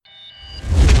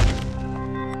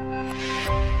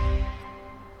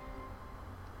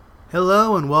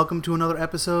Hello and welcome to another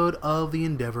episode of the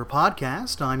Endeavor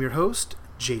Podcast. I'm your host,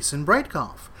 Jason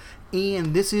Breitkopf,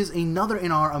 and this is another in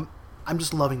our, I'm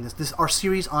just loving this. This is our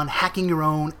series on hacking your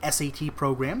own SAT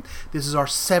program. This is our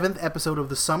 7th episode of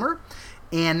the summer,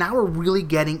 and now we're really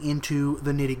getting into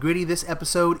the nitty-gritty. This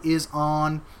episode is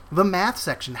on the math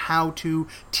section, how to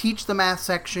teach the math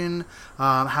section,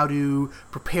 how to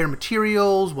prepare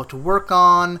materials, what to work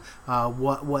on,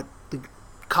 what the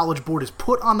College Board has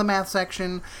put on the math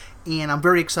section. And I'm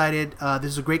very excited.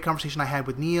 This is a great conversation I had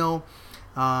with Neil,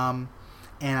 and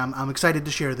I'm excited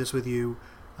to share this with you.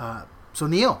 So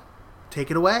Neil, take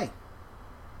it away.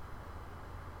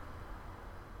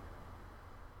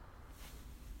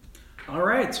 All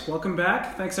right, welcome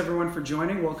back. Thanks everyone for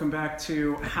joining. Welcome back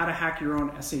to How to Hack Your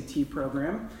Own SAT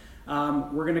Program.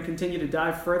 We're going to continue to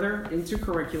dive further into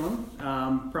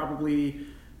curriculum, probably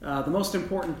the most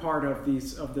important part of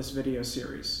this video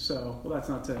series. So, well, that's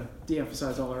not to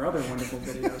de-emphasize all our other wonderful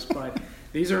videos, but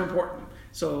these are important.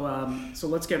 So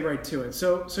let's get right to it.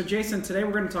 So Jason, today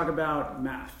we're going to talk about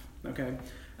math. Okay.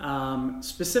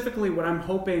 Specifically, what I'm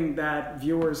hoping that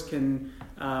viewers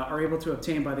are able to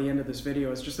obtain by the end of this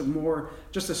video is just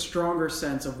a stronger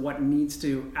sense of what needs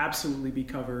to absolutely be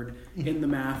covered in the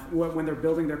math when they're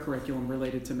building their curriculum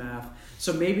related to math.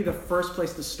 So maybe the first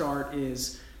place to start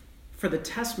is, for the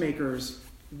test makers,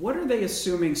 what are they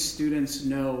assuming students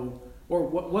know, or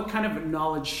what kind of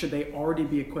knowledge should they already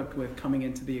be equipped with coming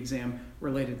into the exam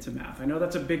related to math? I know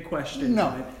that's a big question.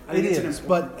 No, it is,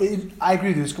 but I agree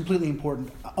with you. It's completely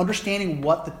important. Understanding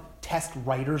what the test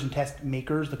writers and test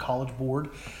makers, the College Board,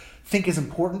 think is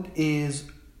important is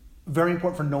very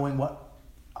important for knowing what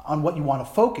you want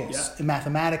to focus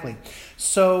mathematically.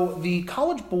 So the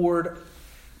College Board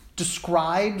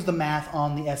describes the math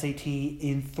on the SAT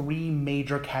in 3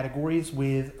 major categories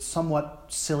with somewhat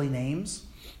silly names.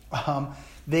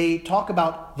 They talk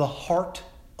about the heart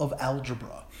of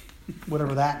algebra,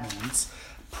 whatever that means,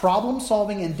 problem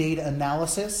solving and data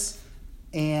analysis,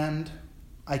 and,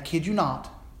 I kid you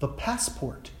not, the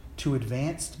passport to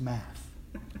advanced math.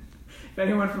 If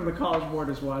anyone from the College Board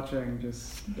is watching,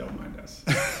 just don't mind us.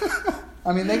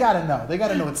 I mean, they got to know. They got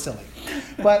to know it's silly.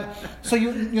 But so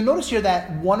you notice here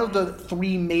that one of the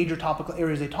 3 major topical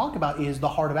areas they talk about is the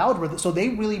heart of algebra. So they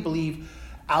really believe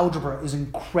algebra is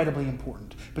incredibly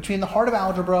important. Between the heart of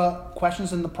algebra,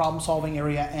 questions in the problem-solving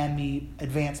area, and the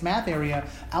advanced math area,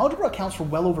 algebra accounts for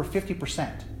well over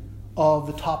 50% of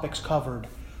the topics covered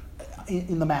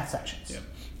in the math sections. Yep.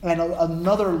 And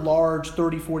another large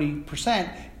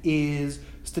 30-40% is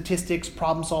statistics,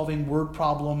 problem-solving, word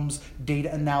problems,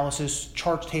 data analysis,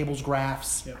 charts, tables,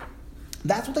 graphs. Yep.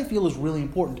 That's what they feel is really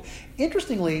important.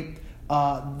 Interestingly,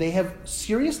 they have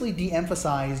seriously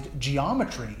de-emphasized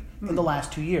geometry in the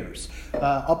last 2 years.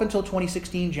 Up until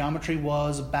 2016, geometry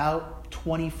was about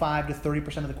 25 to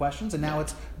 30% of the questions, and now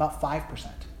it's about 5%.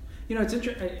 You know, it's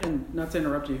interesting, and not to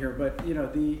interrupt you here, but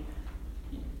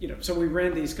so we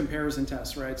ran these comparison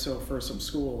tests, right? So for some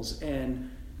schools,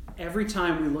 and every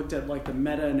time we looked at like the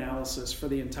meta-analysis for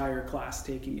the entire class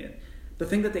taking it, the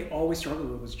thing that they always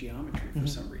struggled with was geometry for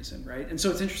some reason, right? And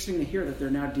so it's interesting to hear that they're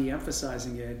now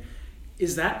de-emphasizing it.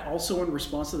 Is that also in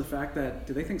response to the fact that,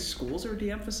 do they think schools are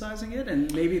de-emphasizing it?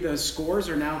 And maybe the scores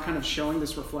are now kind of showing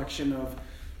this reflection of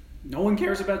no one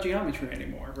cares about geometry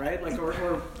anymore, right? Like, or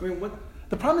I mean, what?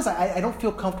 The problem is I don't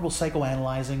feel comfortable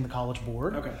psychoanalyzing the College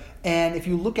Board. Okay. And if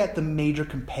you look at the major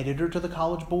competitor to the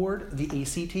College Board, the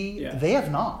ACT, they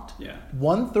have not. Yeah.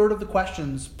 1/3 of the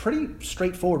questions, pretty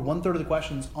straightforward, 1/3 of the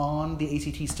questions on the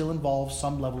ACT still involve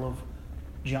some level of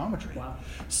geometry. Wow.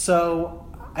 So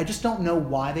I just don't know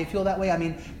why they feel that way. I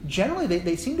mean, generally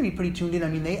they seem to be pretty tuned in. I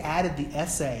mean, they added the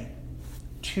essay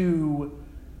to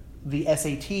the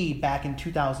SAT back in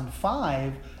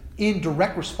 2005 in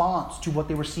direct response to what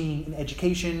they were seeing in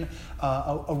education,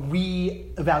 a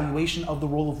re-evaluation of the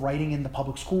role of writing in the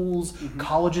public schools,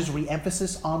 colleges'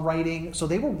 re-emphasis on writing. So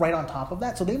they were right on top of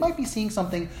that. So they might be seeing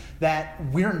something that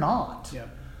we're not,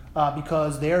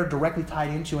 because they're directly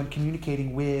tied into and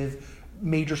communicating with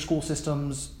major school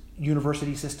systems,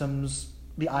 university systems,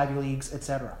 the Ivy Leagues,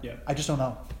 etc. I just don't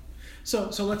know.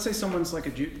 So let's say someone's like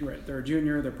they're a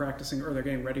junior, they're practicing, or they're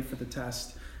getting ready for the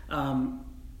test.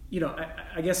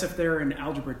 I guess if they're in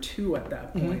Algebra 2 at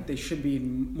that point, they should be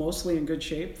mostly in good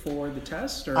shape for the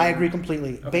test? Or? I agree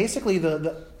completely. Okay. Basically,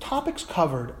 the topics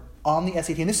covered on the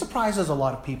SAT, and this surprises a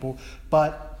lot of people,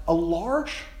 but a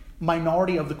large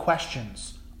minority of the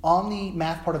questions on the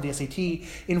math part of the SAT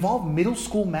involve middle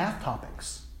school math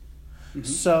topics.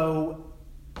 So...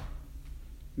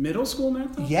 Middle school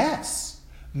math topics? Yes.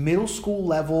 Middle school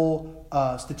level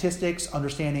statistics,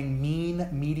 understanding mean,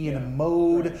 median, and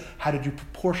mode, how to do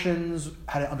proportions,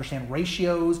 how to understand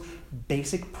ratios,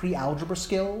 basic pre-algebra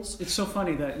skills. It's so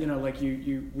funny that,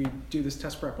 we do this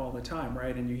test prep all the time,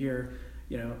 right? And you hear,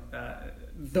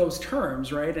 those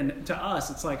terms, right? And to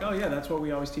us, it's like, oh yeah, that's what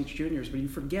we always teach juniors. But you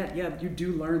forget, you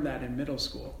do learn that in middle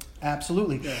school.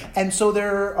 Absolutely. Yeah. And so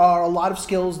there are a lot of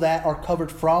skills that are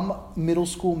covered from middle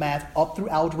school math up through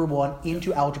Algebra 1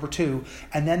 into Algebra 2.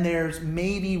 And then there's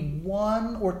maybe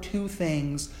 1 or 2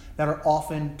 things that are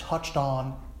often touched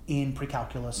on in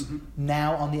pre-calculus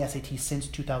now on the SAT since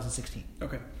 2016.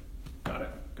 Okay. Got it.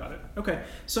 Okay.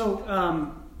 So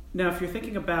now if you're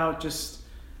thinking about just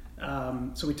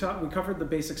so we covered the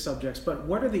basic subjects, but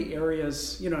what are the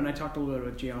areas, and I talked a little bit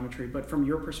about geometry, but from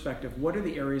your perspective, what are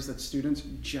the areas that students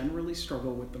generally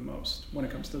struggle with the most when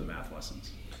it comes to the math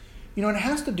lessons? It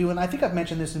has to do, and I think I've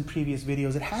mentioned this in previous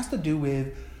videos, it has to do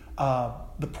with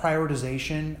the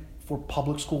prioritization for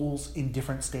public schools in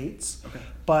different states. Okay.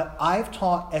 But I've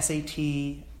taught SAT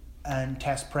and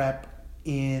test prep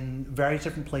in various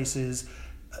different places,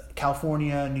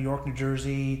 California, New York, New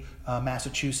Jersey,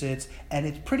 Massachusetts, and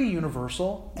it's pretty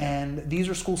universal. And these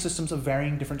are school systems of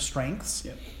varying different strengths.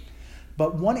 Yeah.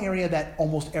 But one area that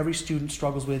almost every student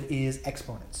struggles with is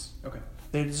exponents. Okay.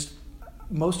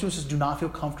 Most students just do not feel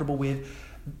comfortable with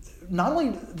not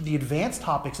only the advanced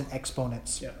topics in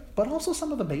exponents, but also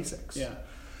some of the basics. Yeah.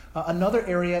 Another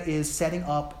area is setting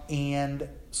up and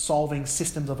solving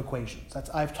systems of equations.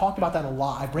 I've talked about that a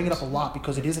lot. I bring it up a lot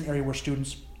because it is an area where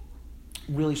students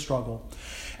really struggle.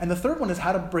 And the third one is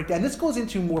how to break down. And this goes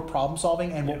into more problem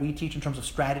solving and what we teach in terms of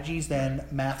strategies than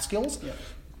math skills. Yeah.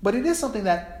 But it is something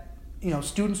that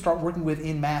students start working with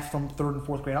in math from 3rd and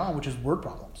 4th grade on, which is word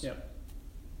problems. Yeah.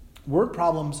 Word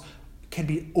problems can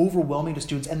be overwhelming to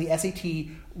students, and the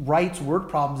SAT writes word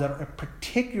problems that are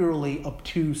particularly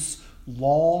obtuse,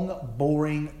 long,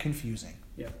 boring, confusing.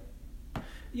 Yeah.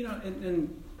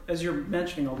 And as you're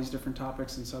mentioning all these different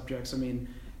topics and subjects,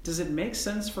 does it make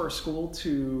sense for a school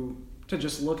to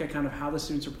just look at kind of how the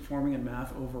students are performing in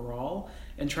math overall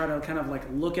and try to kind of like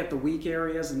look at the weak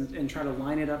areas and try to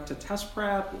line it up to test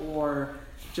prep, or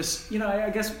just, I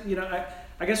guess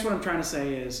what I'm trying to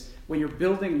say is when you're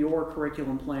building your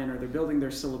curriculum plan or they're building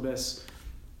their syllabus,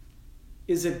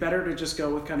 is it better to just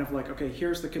go with kind of like, okay,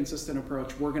 here's the consistent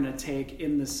approach we're going to take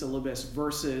in the syllabus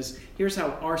versus here's how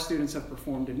our students have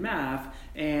performed in math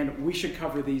and we should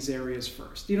cover these areas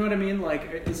first? Do you know what I mean?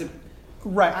 Like, is it...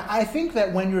 Right. I think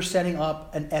that when you're setting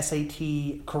up an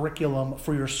SAT curriculum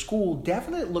for your school,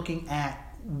 definitely looking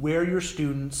at where your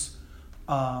students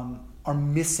are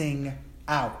missing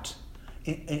out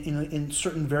in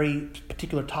certain very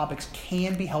particular topics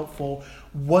can be helpful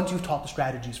once you've taught the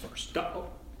strategies first.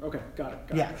 Okay, got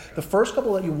it. The first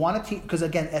couple that you want to teach, because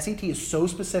again, SAT is so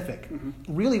specific.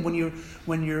 Really, when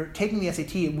you're taking the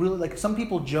SAT, it really, like, some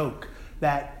people joke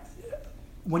that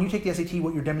when you take the SAT,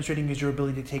 what you're demonstrating is your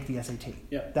ability to take the SAT.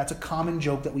 Yeah. That's a common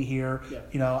joke that we hear.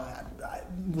 Yeah.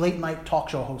 Late night talk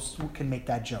show hosts can make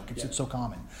that joke. It's so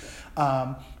common.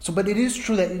 But it is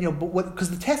true that because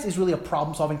the test is really a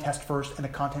problem-solving test first and a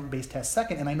content-based test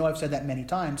second. And I know I've said that many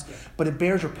times, but it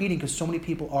bears repeating because so many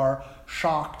people are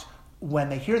shocked when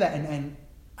they hear that and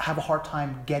have a hard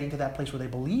time getting to that place where they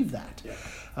believe that.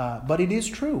 But it is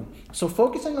true. So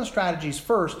focusing on strategies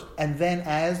first, and then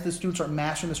as the students are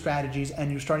mastering the strategies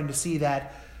and you're starting to see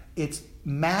that it's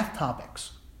math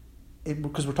topics,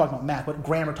 because we're talking about math, but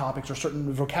grammar topics or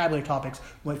certain vocabulary topics,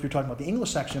 if you're talking about the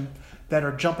English section, that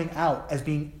are jumping out as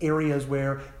being areas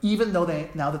where even though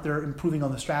now that they're improving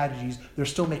on the strategies, they're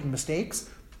still making mistakes,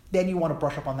 then you want to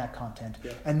brush up on that content.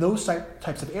 And those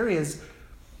types of areas,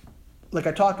 like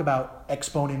I talk about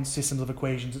exponents, systems of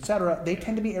equations, etc., they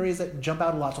tend to be areas that jump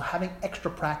out a lot. So having extra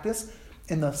practice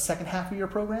in the second half of your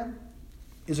program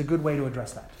is a good way to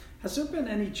address that. Has there been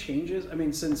any changes?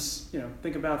 Since,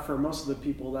 think about for most of the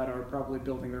people that are probably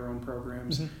building their own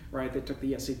programs, right? They took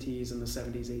the SATs in the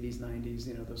 70s, 80s,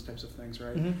 90s, those types of things,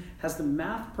 right? Has the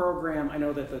math program, I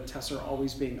know that the tests are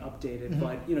always being updated,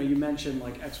 but, you mentioned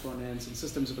like exponents and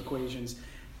systems of equations.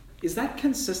 Is that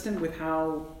consistent with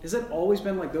has it always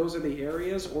been like those are the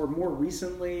areas, or more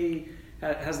recently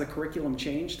has the curriculum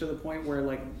changed to the point where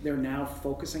like they're now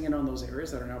focusing in on those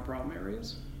areas that are now problem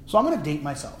areas? So I'm going to date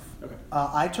myself. Okay.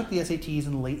 I took the SATs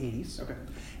in the late 80s. Okay.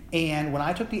 And when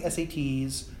I took the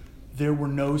SATs, there were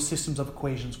no systems of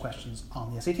equations questions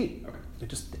on the SAT. Okay.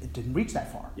 It didn't reach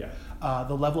that far. Yeah.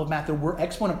 The level of math, there were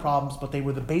exponent problems, but they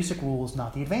were the basic rules,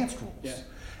 not the advanced rules. Yeah.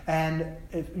 And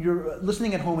if you're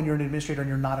listening at home and you're an administrator and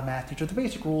you're not a math teacher, the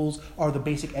basic rules are the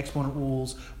basic exponent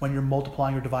rules when you're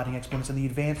multiplying or dividing exponents, and the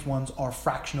advanced ones are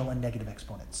fractional and negative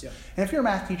exponents. Yeah. And if you're a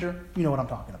math teacher, you know what I'm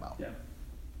talking about. Yeah.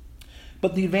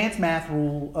 But the advanced math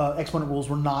exponent rules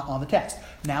were not on the test.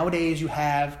 Nowadays, you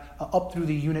have up through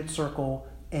the unit circle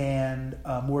and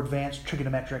more advanced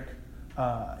trigonometric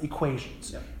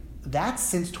equations. Yep. That's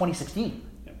since 2016.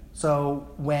 Yep.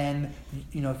 So when,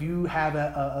 if you have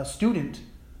a student,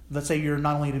 let's say you're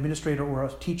not only an administrator or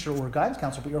a teacher or a guidance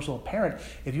counselor, but you're also a parent,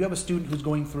 if you have a student who's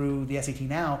going through the SAT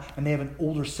now and they have an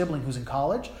older sibling who's in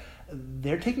college,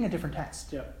 they're taking a different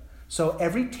test. Yep. So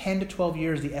every 10 to 12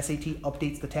 years, the SAT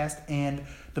updates the test, and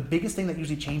the biggest thing that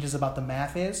usually changes about the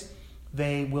math is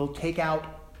they will take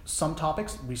out some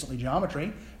topics, recently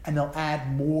geometry, and they'll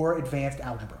add more advanced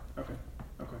algebra. Okay.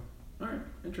 All right.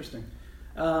 Interesting.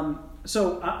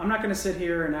 So I'm not going to sit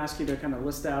here and ask you to kind of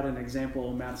list out an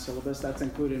example math syllabus. That's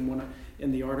included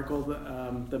in the article,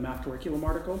 the math curriculum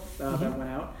article that went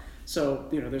out. So,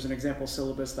 there's an example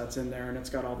syllabus that's in there, and it's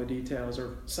got all the details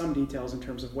or some details in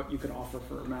terms of what you can offer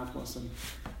for a math lesson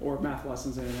or math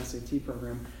lessons in an SAT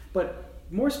program. But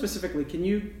more specifically,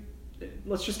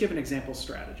 let's just give an example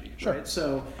strategy, sure. Right?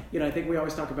 So, I think we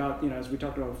always talk about, as we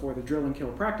talked about before, the drill and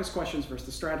kill practice questions versus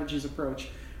the strategies approach.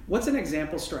 What's an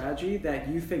example strategy that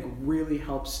you think really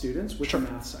helps students with sure.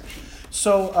 the math section?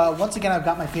 So once again, I've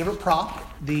got my favorite prop,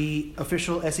 the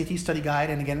official SAT study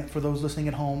guide. And again, for those listening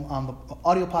at home on the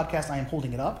audio podcast, I am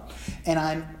holding it up. And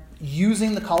I'm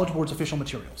using the College Board's official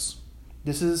materials.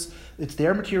 It's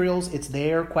their materials, it's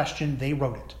their question, they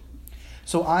wrote it.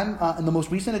 So I'm in the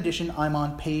most recent edition, I'm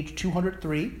on page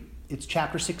 203. It's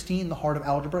chapter 16, The Heart of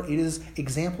Algebra. It is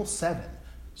example 7.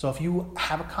 So if you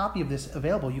have a copy of this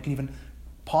available, you can even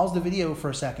pause the video for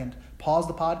a second, pause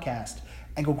the podcast,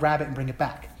 and go grab it and bring it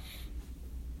back.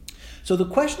 So the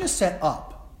question is set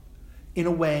up in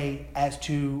a way as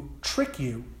to trick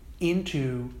you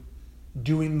into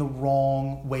doing the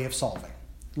wrong way of solving.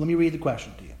 Let me read the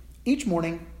question to you. Each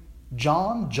morning,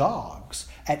 John jogs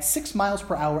at 6 miles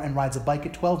per hour and rides a bike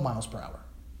at 12 miles per hour.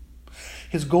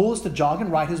 His goal is to jog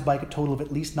and ride his bike a total of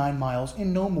at least 9 miles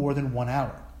in no more than 1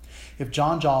 hour. If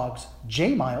John jogs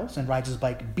J miles and rides his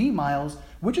bike B miles,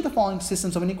 which of the following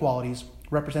systems of inequalities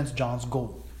represents John's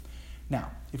goal?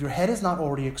 Now, if your head is not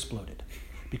already exploded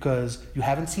because you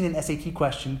haven't seen an SAT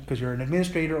question because you're an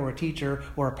administrator or a teacher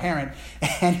or a parent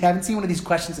and you haven't seen one of these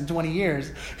questions in 20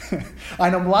 years, I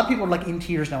know a lot of people are like in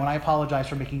tears now, and I apologize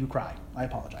for making you cry. I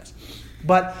apologize.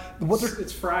 But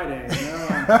it's Friday.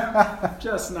 I'm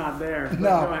just not there. But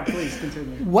no. Go ahead, please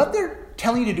continue. What they're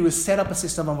telling you to do is set up a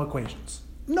system of equations.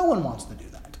 No one wants to do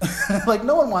that.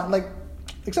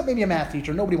 Except maybe a math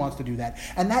teacher. Nobody wants to do that.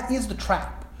 And that is the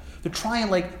trap. To try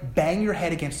and bang your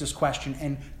head against this question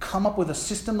and come up with a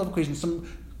system of equations,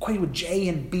 some equation with J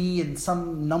and B and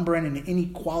some number and an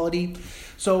inequality.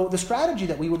 So the strategy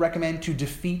that we would recommend to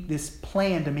defeat this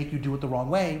plan to make you do it the wrong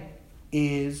way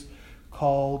is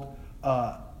called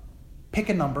pick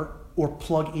a number or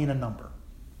plug in a number.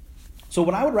 So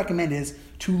what I would recommend is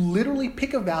to literally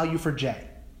pick a value for J.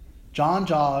 John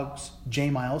jogs J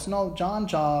miles. No, John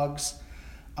jogs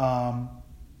 3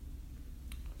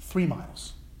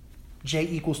 miles. J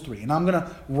equals 3. And I'm going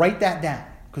to write that down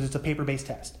because it's a paper-based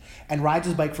test. And rides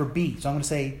his bike for B. So I'm going to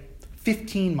say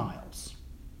 15 miles.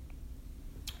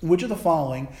 Which of the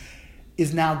following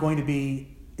is now going to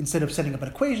be, instead of setting up an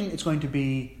equation, it's going to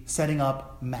be setting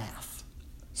up math.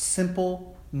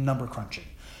 Simple number crunching.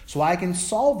 So I can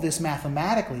solve this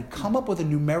mathematically, come up with a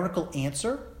numerical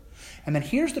answer. And then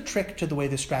here's the trick to the way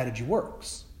this strategy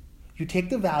works. You take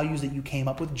the values that you came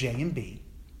up with, J and B,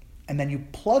 and then you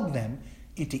plug them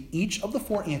into each of the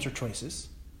 4 answer choices,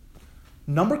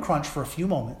 number crunch for a few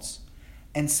moments,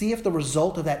 and see if the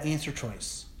result of that answer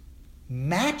choice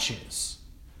matches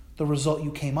the result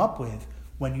you came up with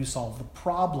when you solve the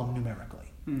problem numerically.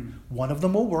 One of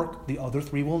them will work, the other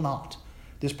 3 will not.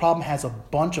 This problem has a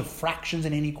bunch of fractions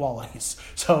and inequalities,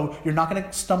 so you're not going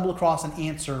to stumble across an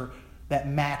answer that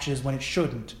matches when it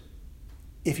shouldn't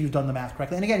if you've done the math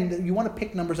correctly. And again, you want to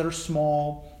pick numbers that are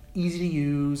small, easy to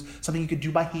use, something you could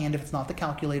do by hand if it's not the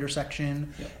calculator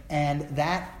section. Yep. And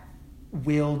that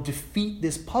will defeat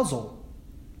this puzzle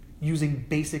using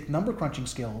basic number crunching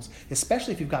skills,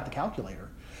 especially if you've got the calculator,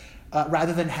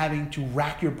 rather than having to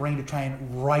rack your brain to try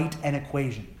and write an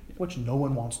equation, which no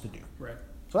one wants to do. Right.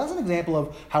 So that's an example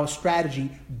of how a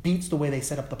strategy beats the way they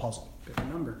set up the puzzle. Pick a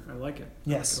number. I like it.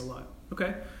 Yes. I like it a lot.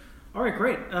 Okay. All right,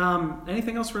 great.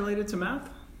 Anything else related to math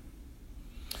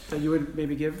that you would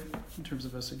maybe give in terms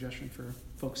of a suggestion for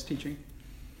folks teaching?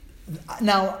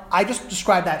 Now, I just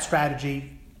described that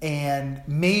strategy And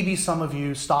maybe some of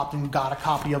you stopped and got a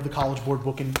copy of the College Board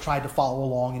book and tried to follow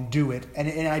along and do it.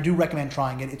 And I do recommend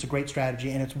trying it. It's a great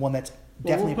strategy, and it's one that's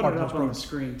definitely we'll a part of those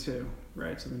programs. We'll put it up on the screen too,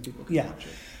 right? So then people can watch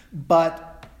it.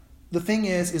 But the thing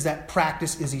is that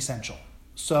practice is essential.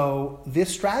 So this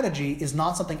strategy is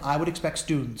not something I would expect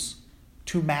students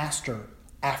to master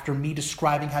after me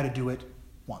describing how to do it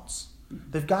once.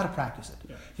 They've got to practice it.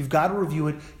 Yeah. You've got to review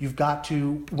it. You've got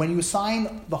to, when you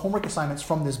assign the homework assignments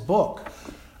from this book,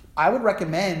 I would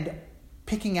recommend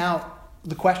picking out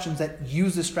the questions that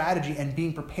use this strategy and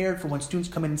being prepared for when students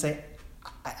come in and say,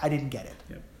 I didn't get it.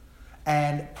 Yep.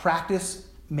 And practice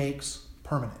makes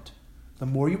permanent. The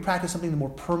more you practice something, the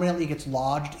more permanently it gets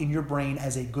lodged in your brain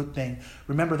as a good thing.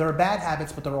 Remember, there are bad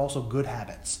habits, but there are also good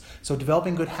habits. So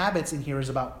developing good habits in here is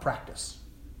about practice.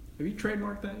 Have you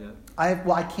trademarked that yet?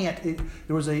 I can't.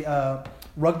 There was a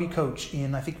rugby coach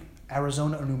in, I think,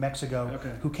 Arizona or New Mexico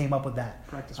who came up with that.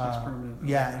 Practice makes permanent.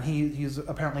 Yeah, and he's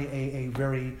apparently a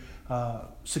very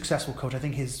successful coach. I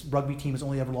think his rugby team has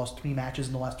only ever lost 3 matches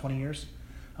in the last 20 years.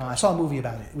 I saw a movie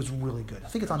about it. It was really good. I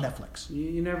think it's on Netflix.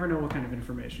 You never know what kind of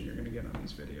information you're going to get on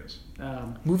these videos.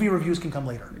 Movie reviews can come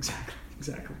later.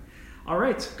 Exactly. All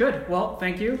right, good. Well,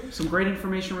 thank you. Some great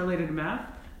information related to math.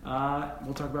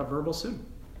 We'll talk about verbal soon.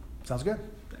 Sounds good.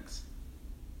 Thanks.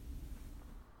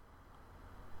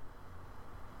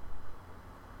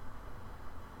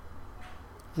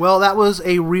 Well, that was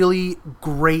a really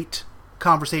great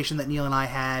conversation that Neil and I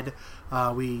had.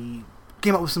 We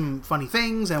came up with some funny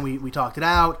things, and we talked it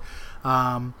out.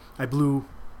 I blew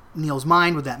Neil's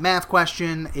mind with that math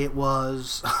question. It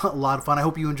was a lot of fun. I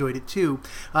hope you enjoyed it too.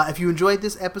 If you enjoyed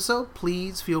this episode,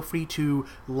 please feel free to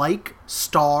like,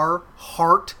 star,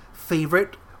 heart,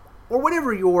 favorite, or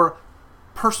whatever your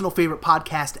personal favorite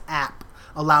podcast app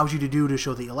allows you to do to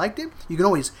show that you liked it. You can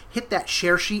always hit that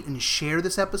share sheet and share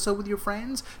this episode with your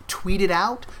friends, tweet it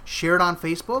out, share it on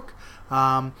Facebook.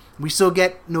 We still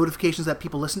get notifications that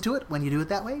people listen to it when you do it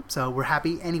that way, so we're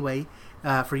happy anyway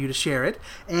for you to share it.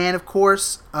 And of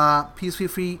course, please feel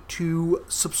free to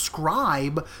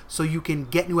subscribe so you can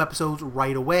get new episodes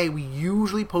right away. We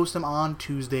usually post them on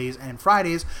Tuesdays and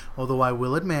Fridays, although I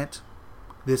will admit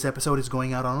this episode is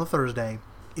going out on a Thursday.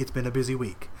 It's been a busy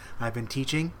week. I've been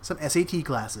teaching some SAT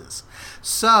classes.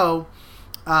 So,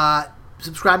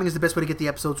 subscribing is the best way to get the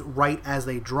episodes right as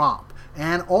they drop.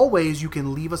 And always, you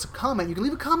can leave us a comment. You can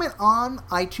leave a comment on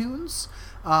iTunes,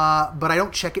 but I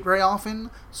don't check it very often,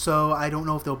 so I don't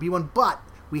know if there'll be one. But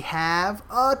we have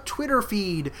a Twitter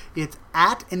feed. It's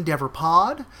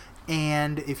 @EndeavorPod,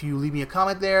 and if you leave me a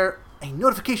comment there, a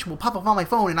notification will pop up on my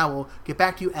phone, and I will get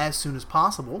back to you as soon as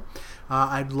possible.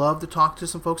 I'd love to talk to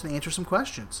some folks and answer some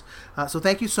questions. So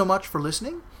thank you so much for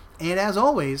listening, and as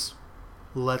always,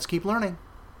 let's keep learning.